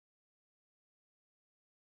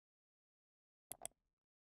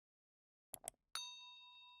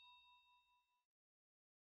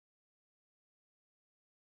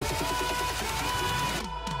So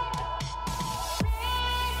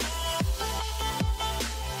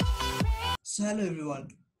hello everyone,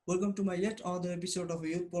 welcome to my yet another episode of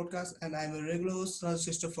Youth Podcast, and I'm a regular host Raju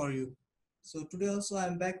Shrestha for you. So today also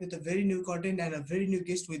I'm back with a very new content and a very new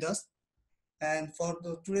guest with us. And for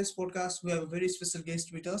the today's podcast, we have a very special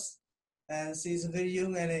guest with us, and she is a very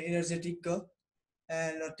young and energetic girl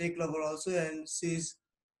and a tech lover also, and she is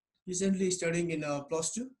recently studying in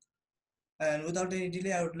plus two. And without any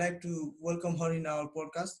delay, I would like to welcome her in our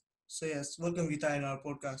podcast. So yes, welcome Gita in our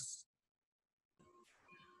podcast.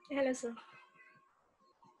 Hello, sir.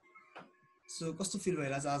 So कस्तो feel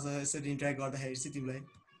भइरहेछ आज यसरी interact गर्दाखेरि चाहिँ तिमीलाई?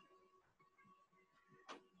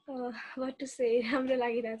 What to say? राम्रो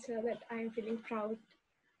लागिरहेछ that I am feeling proud.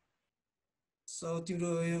 So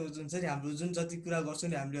तिम्रो यो हुन्छ नि हाम्रो जुन जति कुरा गर्छौँ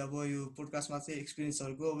नि हामीले अब यो पोडकास्टमा चाहिँ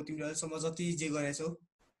एक्सपिरियन्सहरूको अब तिमीले अहिलेसम्म जति जे गरेछौ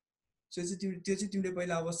त्यो चाहिँ तिमीले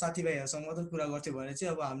पहिला अब साथीभाइहरूसँग मात्र कुरा गर्थ्यौ भने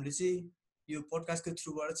चाहिँ अब हामीले चाहिँ यो पोडकास्टको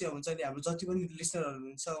थ्रुबाट चाहिँ हुन्छ नि हाम्रो जति पनि लिसनरहरू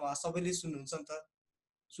हुन्छ उहाँ सबैले सुन्नुहुन्छ नि त।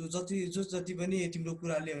 सो जति पनि तिम्रो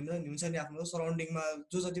कुराले होइन हुन्छ नि आफ्नो सराउन्डिङमा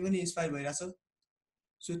जो जति पनि इन्सपायर भइरहेछ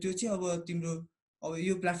सो त्यो चाहिँ अब तिम्रो अब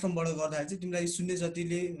यो प्लेटफर्मबाट गर्दाखेरि चाहिँ तिमीलाई सुन्ने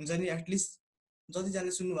जतिले हुन्छ नि एटलिस्ट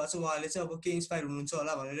जतिजनाले सुन्नु भएको छ उहाँले चाहिँ अब के इन्सपायर हुनुहुन्छ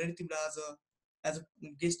होला भनेर नि तिमीलाई आज एज अ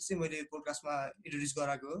गेस्ट चाहिँ मैले पोडकास्टमा इन्ट्रोड्युस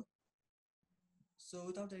गराएको हो। So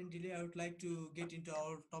without any delay I would like to get into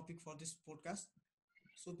our topic for this podcast.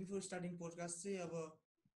 So before starting podcast चाहिँ अब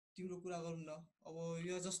तिम्रो कुरा गरौँ न। अब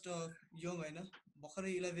यो जस्ट यङ होइन,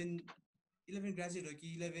 भर्खरै 11 ग्रेजुएट हो कि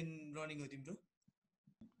 11 रनिङ हो तिम्रो?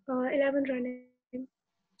 11 running.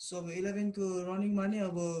 सो अब 11 को रनिङमा नै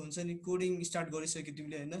अब हुन्छ नि कोडिङ स्टार्ट गरिसक्यो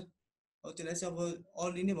तिमीले होइन? अब त्यसलाई चाहिँ अब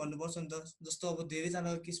अल नै भन्नुपर्छ नि त। जस्तो अब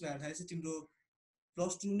धेरैजनाको केसमा हेर्दाखेरि चाहिँ तिम्रो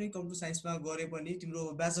प्लस टू नै कम्प्युटर साइन्समा गरे पनि तिम्रो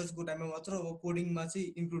ब्याचलर्सको टाइममा मात्र अब कोडिङमा चाहिँ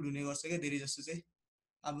इन्क्लुड हुने गर्छ क्या धेरै जस्तो चाहिँ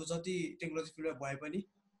हाम्रो जति टेक्नोलोजी फिल्डमा भए पनि।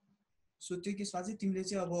 सो त्यो केसमा चाहिँ तिमीले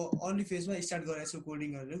चाहिँ अब अर्ली फेजमा स्टार्ट गरेको छौ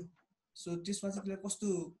कोडिङहरू। सो त्यसमा चाहिँ तिमीलाई कस्तो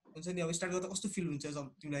हुन्छ नि, अब स्टार्ट गर्दा कस्तो फिल हुन्छ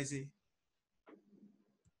तिमीलाई चाहिँ?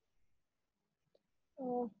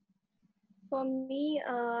 For me,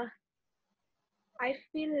 I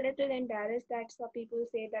feel a little embarrassed that some people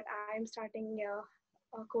say that I am starting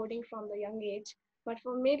coding from the young age. But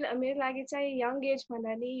for me, मेरो लागि चाहिँ young age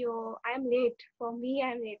भन्दा नि यो I am late. For me, I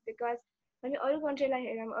am late because हामी अरू कन्ट्रीलाई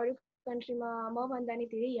हेरौँ, अरू कन्ट्रीमा मभन्दा नि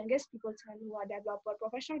धेरै यङ्गेस्ट पिपल छन् who are developer,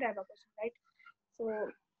 professional developers, right? So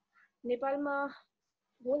नेपालमा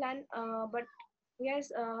होलान्, but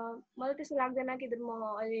yes, मलाई त्यस्तो लाग्दैन कि म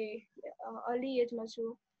अहिले अर्ली एजमा छु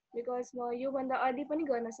बिकज म योभन्दा अर्ली पनि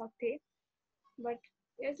गर्न सक्थेँ। बट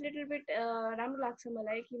इट्स लिटल बिट राम्रो लाग्छ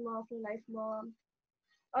मलाई कि म आफ्नो लाइफमा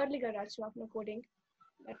अर्ली गरेर छु आफ्नो कोडिङ।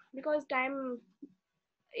 बिकज टाइम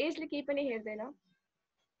एजले केही पनि हेर्दैन।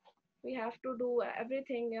 We have to do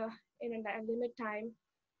everything in a limit time.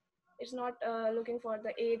 It's not looking for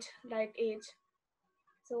the age like as.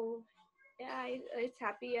 So it's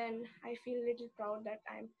happy and I feel a little proud that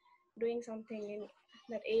I'm doing something in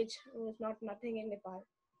that age was not nothing in Nepal.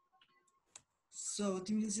 So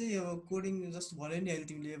तिमीले चाहिँ अब coding जस्तो भन्यो नि अहिले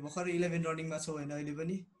तिमीले भर्खरै 11 रनिङमा छौ होइन, अहिले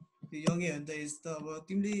पनि त्यो यङै हो नि त एज त। अब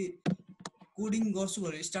तिमीले कोडिङ गर्छु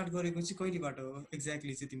भनेर स्टार्ट गरेको चाहिँ कहिलेबाट हो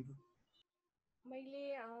एक्ज्याक्टली चाहिँ तिम्रो? मैले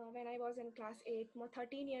when I was in class 8 म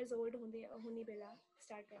 13 years old हुने बेला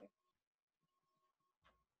स्टार्ट गरेँ।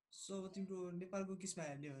 सो अब तिम्रो नेपालको केसमा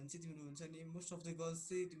हेर्ने हो भने चाहिँ तिम्रो हुन्छ नि मोस्ट अफ द गर्ल्स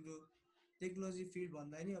चाहिँ तिम्रो टेक्नोलोजी फिल्ड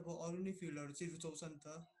भन्दा नि अब अरू नै फिल्डहरू चाहिँ रुचाउँछ नि त,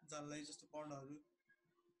 जानलाई जस्तो पढ्नहरू।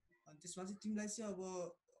 अनि त्यसमा चाहिँ तिमीलाई चाहिँ अब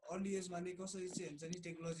अर्ली एजमा नै कसरी चाहिँ हुन्छ नि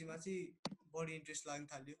टेक्नोलोजीमा चाहिँ बढी इन्ट्रेस्ट लाग्न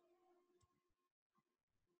थाल्यो?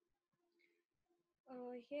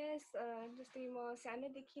 यस, जस्तै म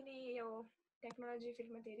सानैदेखि नै यो टेक्नोलोजी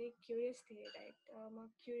फिल्डमा धेरै क्युरियस थिएँ। राइट, म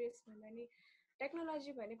क्युरियस भन्दा नि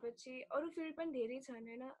टेक्नोलोजी भनेपछि अरू फिल्ड पनि धेरै छन्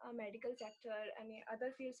होइन, मेडिकल सेक्टर अनि अदर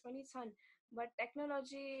फिल्ड्स पनि छन्, but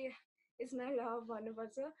technology is my love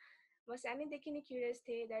भन्नुपर्छ। म सानैदेखि नै क्युरियस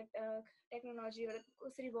थिएँ द्याट टेक्नोलोजीबाट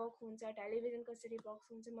कसरी वर्क हुन्छ, टेलिभिजन कसरी वर्क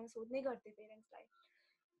हुन्छ, म सोध्ने गर्थेँ पेरेन्ट्सलाई।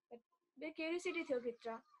 बट क्युरियोसिटी थियो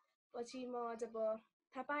भित्र। पछि म जब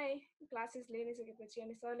थाहा पाएँ क्लासेस लिनै सकेपछि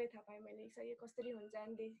अनि सरले थाहा पाएँ मैले सर यो कसरी हुन्छ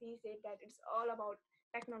and he said that it's all about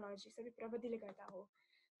technology, सबै प्रविधिले गर्दा हो।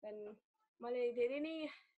 देन मलाई धेरै नै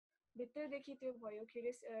भित्रदेखि त्यो भयो,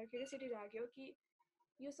 क्युरियोसिटी लाग्यो कि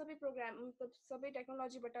यो सबै प्रोग्राम सबै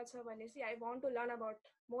टेक्नोलोजीबाट छ भनेपछि I want to learn about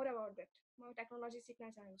more about that. म टेक्नोलोजी सिक्न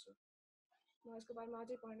चाहन्छु, म यसको बारेमा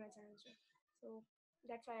अझै पढ्न चाहन्छु। So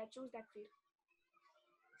that's why I choose that field.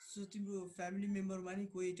 So तिम्रो फ्यामिली मेम्बरमा नि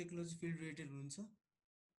कोही टेक्नोलोजी फिल्ड रिलेटेड हुनुहुन्छ?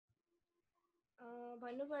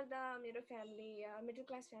 भन्नुपर्दा मेरो family middle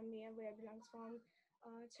class family where belongs from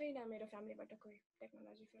छैन मेरो फ्यामिलीबाट कोही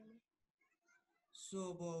टेक्नोलोजी फिल्डमा। सो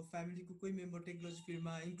अब फ्यामिलीको कोही मेम्बर टेक्नोलोजी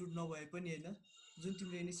फिल्डमा इन्क्लुड नभए पनि होइन, जुन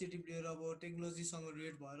तिम्रो इनिसिएटिभ लिएर अब टेक्नोलोजीसँग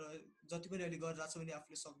रिलेट भएर जति पनि अहिले गरिरहेको छौ नि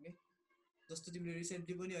आफूले सक्ने, जस्तो तिमीले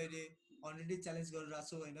रिसेन्टली पनि अहिले 100 डे च्यालेन्ज गरिरहेको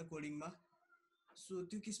छौ होइन कोडिङमा। सो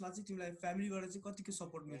त्यो केसमा चाहिँ तिमीलाई फ्यामिलीबाट चाहिँ कतिको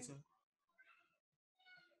सपोर्ट Yeah. मिल्छ?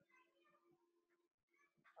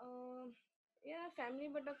 Yeah, family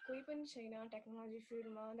but कोही पनि छैन टेक्नोलोजी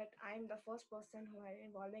फिल्डमा that I am the first person who are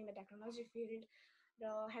involved in the technology field.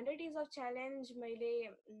 र 100 days of challenge मैले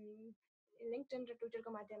लिङ्क्डइन र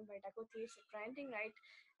ट्विटरको माध्यमबाट भेटाएको थिएँ, इट्स ट्रेन्डिङ राइट।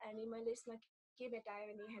 अनि मैले यसमा के भेटाएँ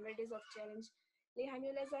भने 100 days of च्यालेन्जले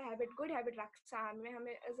हामीलाई as a habit good habit राख्छ,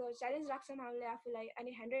 हामी एज अ च्यालेन्ज राख्छौँ हामीले आफूलाई।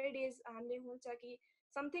 अनि 100 days हामीले हुन्छ कि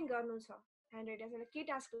समथिङ गर्नु छ, 100 days के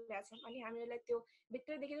टास्क ल्याएको छौँ अनि हामीलाई त्यो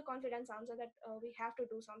भित्रदेखि कन्फिडेन्स आउँछ that we have to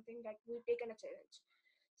do something that we taken a challenge.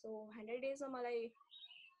 So 100 days मलाई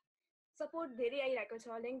सपोर्ट धेरै आइरहेको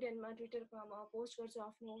छ, लिङ्क्डइनमा ट्विटरमा म पोस्ट गर्छु,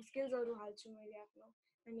 आफ्नो स्किल्सहरू हाल्छु मैले आफ्नो,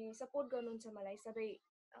 अनि सपोर्ट गर्नुहुन्छ मलाई सबै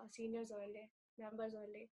सिनियर्सहरूले,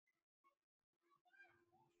 मेम्बर्सहरूले।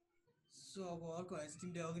 सो अब अर्को चाहिँ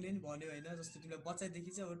तिमीले अघि नै भन्यो होइन, जस्तो तिमीलाई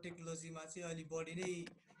बच्चादेखि चाहिँ अब टेक्नोलोजीमा चाहिँ अलि बढी नै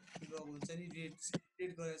तिम्रो अब हुन्छ नि रिलेट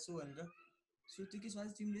गरेको छौ भनेर। सो त्यो केसमा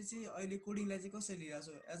चाहिँ तिमीले चाहिँ अहिले कोडिङलाई चाहिँ कसरी लिइरहेको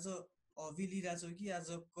छौ? एज अ हबी लिइरहेको छौ कि एज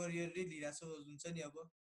अ करियरै लिइरहेको छौ? हुन्छ नि अब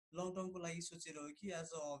लङ टर्मको लागि सोचेर हो कि एज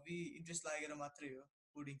अ हबी इन्ट्रेस्ट लागेर मात्रै हो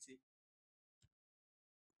कोडिङ चाहिँ?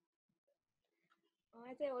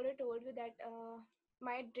 As I already told you that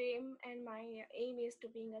my dream and my aim is to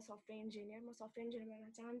being a software engineer. I'm a software engineer.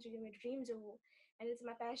 My dream jo, and it's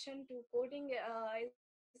my passion to coding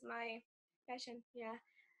is my passion. Yeah,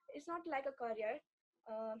 it's not like a career.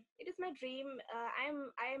 It is my dream.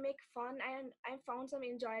 I make fun and I found some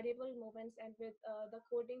enjoyable moments and with the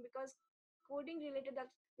coding, because coding related that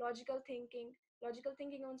logical thinking. Logical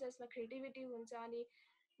thinking हुन्छ, यसमा creativity हुन्छ, अनि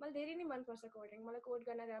मलाई धेरै नै मनपर्छ coding, मलाई code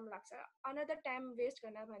गर्न राम्रो लाग्छ अनदर टाइम वेस्ट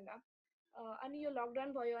गर्न भन्दा। अनि यो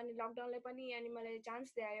लकडाउन भयो अनि लकडाउनले पनि अनि मलाई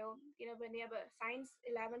चान्स दियो, किनभने अब साइन्स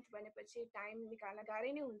 11th भनेपछि टाइम निकाल्न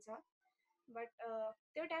गाह्रै नै हुन्छ। बट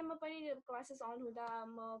त्यो टाइममा पनि क्लासेस अन हुँदा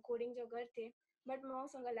म कोडिङ चाहिँ गर्थेँ, बट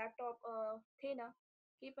मसँग ल्यापटप थिएन,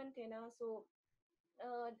 केही पनि थिएन। सो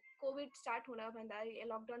कोभिड स्टार्ट हुनभन्दा,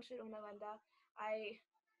 लकडाउन सुरु हुनभन्दा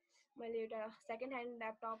मैले एउटा सेकेन्ड ह्यान्ड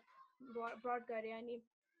ल्यापटप ब्रड गरेँ, अनि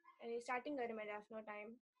स्टार्टिङ गरेँ मैले आफ्नो टाइम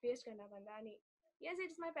वेस्ट गर्न भन्दा। अनि yes,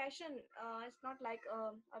 it's my passion. It's not like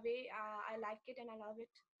a way. I like it and I love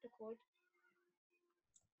it to code.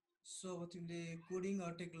 So अब तिमीले कोडिङ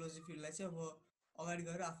टेक्नोलोजी फिल्डलाई चाहिँ अब अगाडि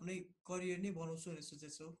गएर आफ्नै करियर नै बनाउँछु भनेर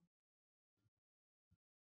सोचेछौ?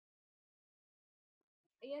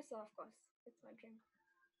 Yes, of course, it's my dream.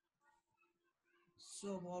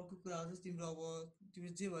 So अब अर्को कुरा चाहिँ तिम्रो अब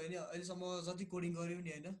तिम्रो जे भयो नि अहिलेसम्म जति कोडिङ गर्यौ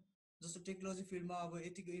नि होइन, जस्तो टेक्नोलोजी फिल्डमा अब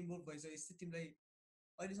यतिको इन्भल्भ भइसकेपछि तिमीलाई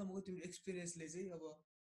अहिलेसम्मको तिम्रो एक्सपिरियन्सले चाहिँ अब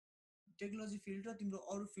टेक्नोलोजी फिल्ड र तिम्रो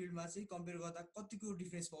अरू फिल्डमा चाहिँ कम्पेयर गर्दा कतिको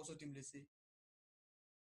डिफ्रेन्स पाउँछौ तिमीले चाहिँ?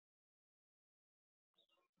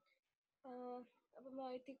 अब म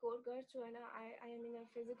यति कोड गर्छु होइन, I am in a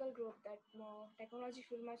physical group that म टेक्नोलोजी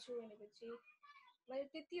फिल्डमा छु भनेपछि मैले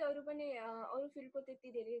त्यति अरू पनि अरू फिल्डको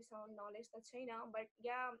त्यति धेरै साउन्ड नलेज त छैन, but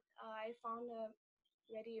yeah I found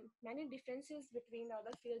very many differences between the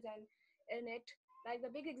other fields and in it. Like the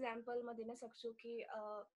big example म दिन सक्छु कि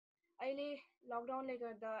अहिले लकडाउनले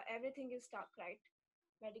गर्दा everything is stuck, right?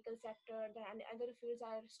 Medical sector and other fields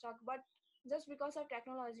are stuck, but just because of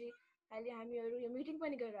technology अहिले हामीहरू यो meeting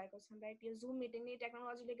पनि गरिरहेको छौँ, राइट? यो जुम मिटिङ नै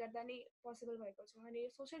टेक्नोलोजीले गर्दा नै पोसिबल भएको छ। अनि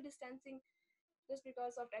social distancing just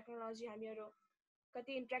because of technology हामीहरू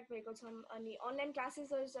कति इन्ट्र्याक्ट भएको छौँ। अनि अनलाइन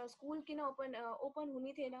क्लासेसहरू स्कुल किन ओपन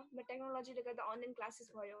हुने थिएन, बट टेक्नोलोजीले गर्दा अनलाइन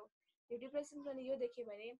क्लासेस भयो। यो डिप्रेसन पनि यो देख्यो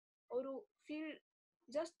भने अरू फिल्ड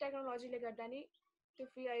जस्ट टेक्नोलोजीले गर्दा नै त्यो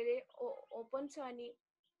फिल्ड अहिले ओपन छ अनि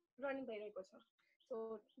रनिङ भइरहेको छ। सो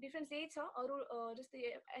डिफ्रेन्स यही छ। अरू जस्तै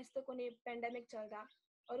यस्तो कुनै पेन्डेमिक चल्दा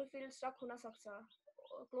अरू फिल्ड स्टक हुनसक्छ,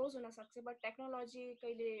 क्लोज हुनसक्छ, बट टेक्नोलोजी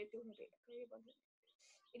कहिले त्यो हुँदैन, कहिले बन्दैन।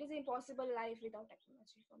 It is impossible life without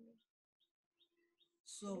technology for me.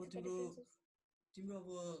 So अब दिस इज द तिम्रो डिफरेन्सेस। तिम्रो अब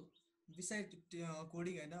बिसाइड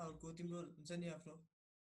कोडिङ होइन, अर्को तिम्रो हुन्छ नि आफ्नो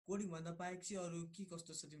कोडिङभन्दा बाहेक चाहिँ अरू के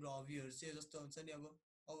कस्तो छ तिम्रो हबीहरू चाहिँ? जस्तो हुन्छ नि अब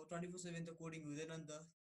 24/7 त कोडिङ हुँदैन नि त,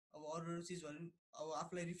 अब अरू अरू चिज भने अब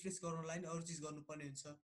आफूलाई रिफ्रेस गर्नलाई नि अरू चिज गर्नुपर्ने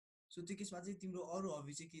हुन्छ। सो त्यो केसमा चाहिँ तिम्रो अरू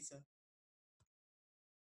हबी चाहिँ के छ?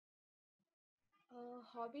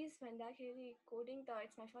 Hobbies भन्दाखेरि कोडिङ त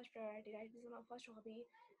it's my first priority, right? This is my first hobby.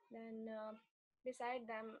 Then beside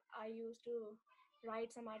them I used to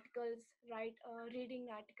write some articles, write reading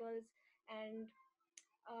articles, and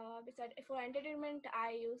beside for entertainment I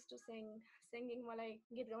used to sing. Singing मलाई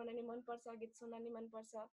गीत गाउन नि मनपर्छ, गीत सुन्न नि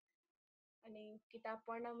मनपर्छ। अनि किताब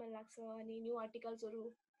पढ्न मन लाग्छ अनि न्यू आर्टिकल्सहरू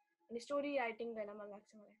अनि स्टोरी राइटिङ गर्न मन लाग्छ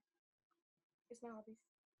मलाई यसमा हबिज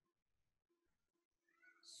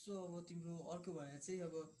सो अब तिम्रो अर्को भएर चाहिँ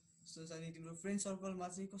अब सोच अनि तिम्रो फ्रेन्ड सर्कलमा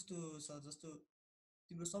चाहिँ कस्तो छ जस्तो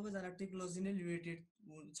तिम्रो सबैजना टेक्नोलोजी नै रिलेटेड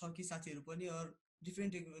छ कि साथीहरू पनि अरू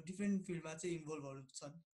डिफ्रेन्ट फिल्डमा चाहिँ इन्भल्भहरू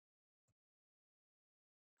छन्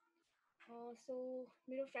सो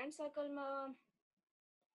मेरो friend सर्कलमा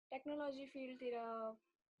technology फिल्डतिर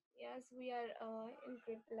yes we are in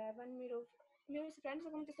grade 11 मेरो फ्रेन्ड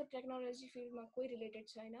सर्कलमा त्यस्तो टेक्नोलोजी फिल्डमा कोही रिलेटेड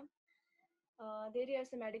छैन धेरै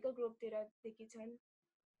जस्तो मेडिकल ग्रुपतिरदेखि छन्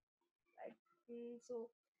सो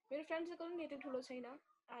मेरो फ्रेन्ड सर्कल पनि यति ठुलो छैन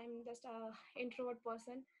I am just a introvert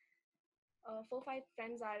person 4-5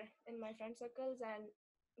 friends are in my friend circles and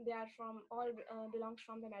they are from all belongs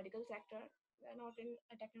from the medical sector. They are not in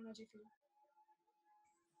a technology field.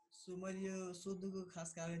 So मैले यो सोध्नुको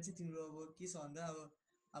खास कारण चाहिँ तिम्रो अब के छ भन्दा अब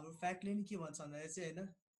हाम्रो फ्याक्टले नि के भन्छ भन्दाखेरि चाहिँ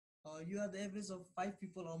होइन you are the average of 5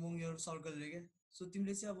 people among your circle रे क्या सो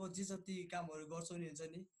तिमीले चाहिँ अब जे जति कामहरू गर्छौ नि हुन्छ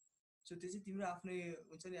नि सो त्यो चाहिँ तिम्रो आफ्नै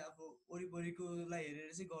हुन्छ नि अब वरिपरिकोलाई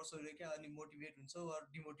हेरेर चाहिँ गर्छौ रे क्या अनि मोटिभेट हुन्छौ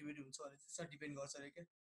अरू डिमोटिभेट हुन्छौ भने त्यसमा डिपेन्ड गर्छ रे क्या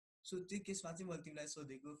सो त्यो केसमा चाहिँ मैले तिमीलाई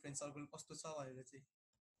सोधेको फ्रेन्ड सर्कल कस्तो छ भनेर चाहिँ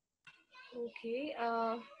Okay.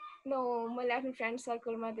 No, my life in friend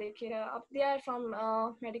circle ma dekhera. Up they are from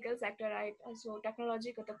medical sector, right? So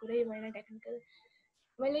technology ko ta kurai bhaina technical.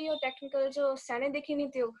 मैले यो टेक्निकल जो सानैदेखि नै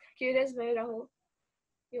त्यो क्युरियस भएर हो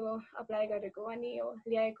यो अप्लाई गरेको अनि यो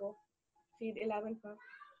ल्याएको फिड 11th मा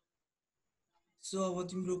सो अब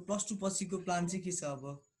तिम्रो प्लस टू पछिको प्लान चाहिँ के छ अब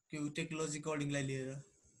त्यो टेक्नोलोजी कोडिङलाई लिएर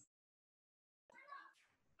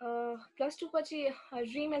प्लस टू पछि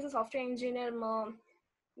dream as a software engineer म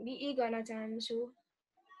बिई गर्न चाहन्छु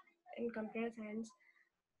इन कम्प्युटर साइन्स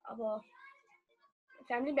अब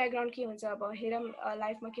फ्यामिली ब्याकग्राउन्ड के हुन्छ अब हेरौँ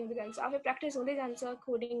लाइफमा के हुँदै जान्छ आफै प्र्याक्टिस हुँदै जान्छ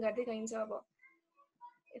कोडिङ गर्दै गइन्छ अब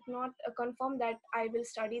it's not confirm that I will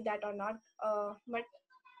study that or not but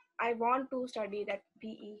I want to study that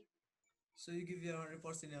बिई So you give your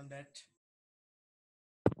 100% on that.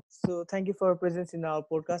 So thank you for your presence in our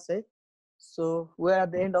podcast, eh? So we're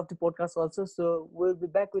at the end of the podcast also. So we'll be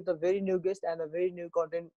back with a very new guest and a very new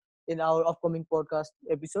content in our upcoming podcast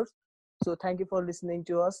episodes. So thank you for listening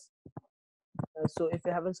to us. So if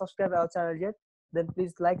you haven't subscribed our channel yet, then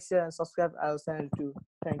please like, share, and subscribe our channel too.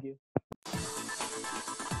 Thank you.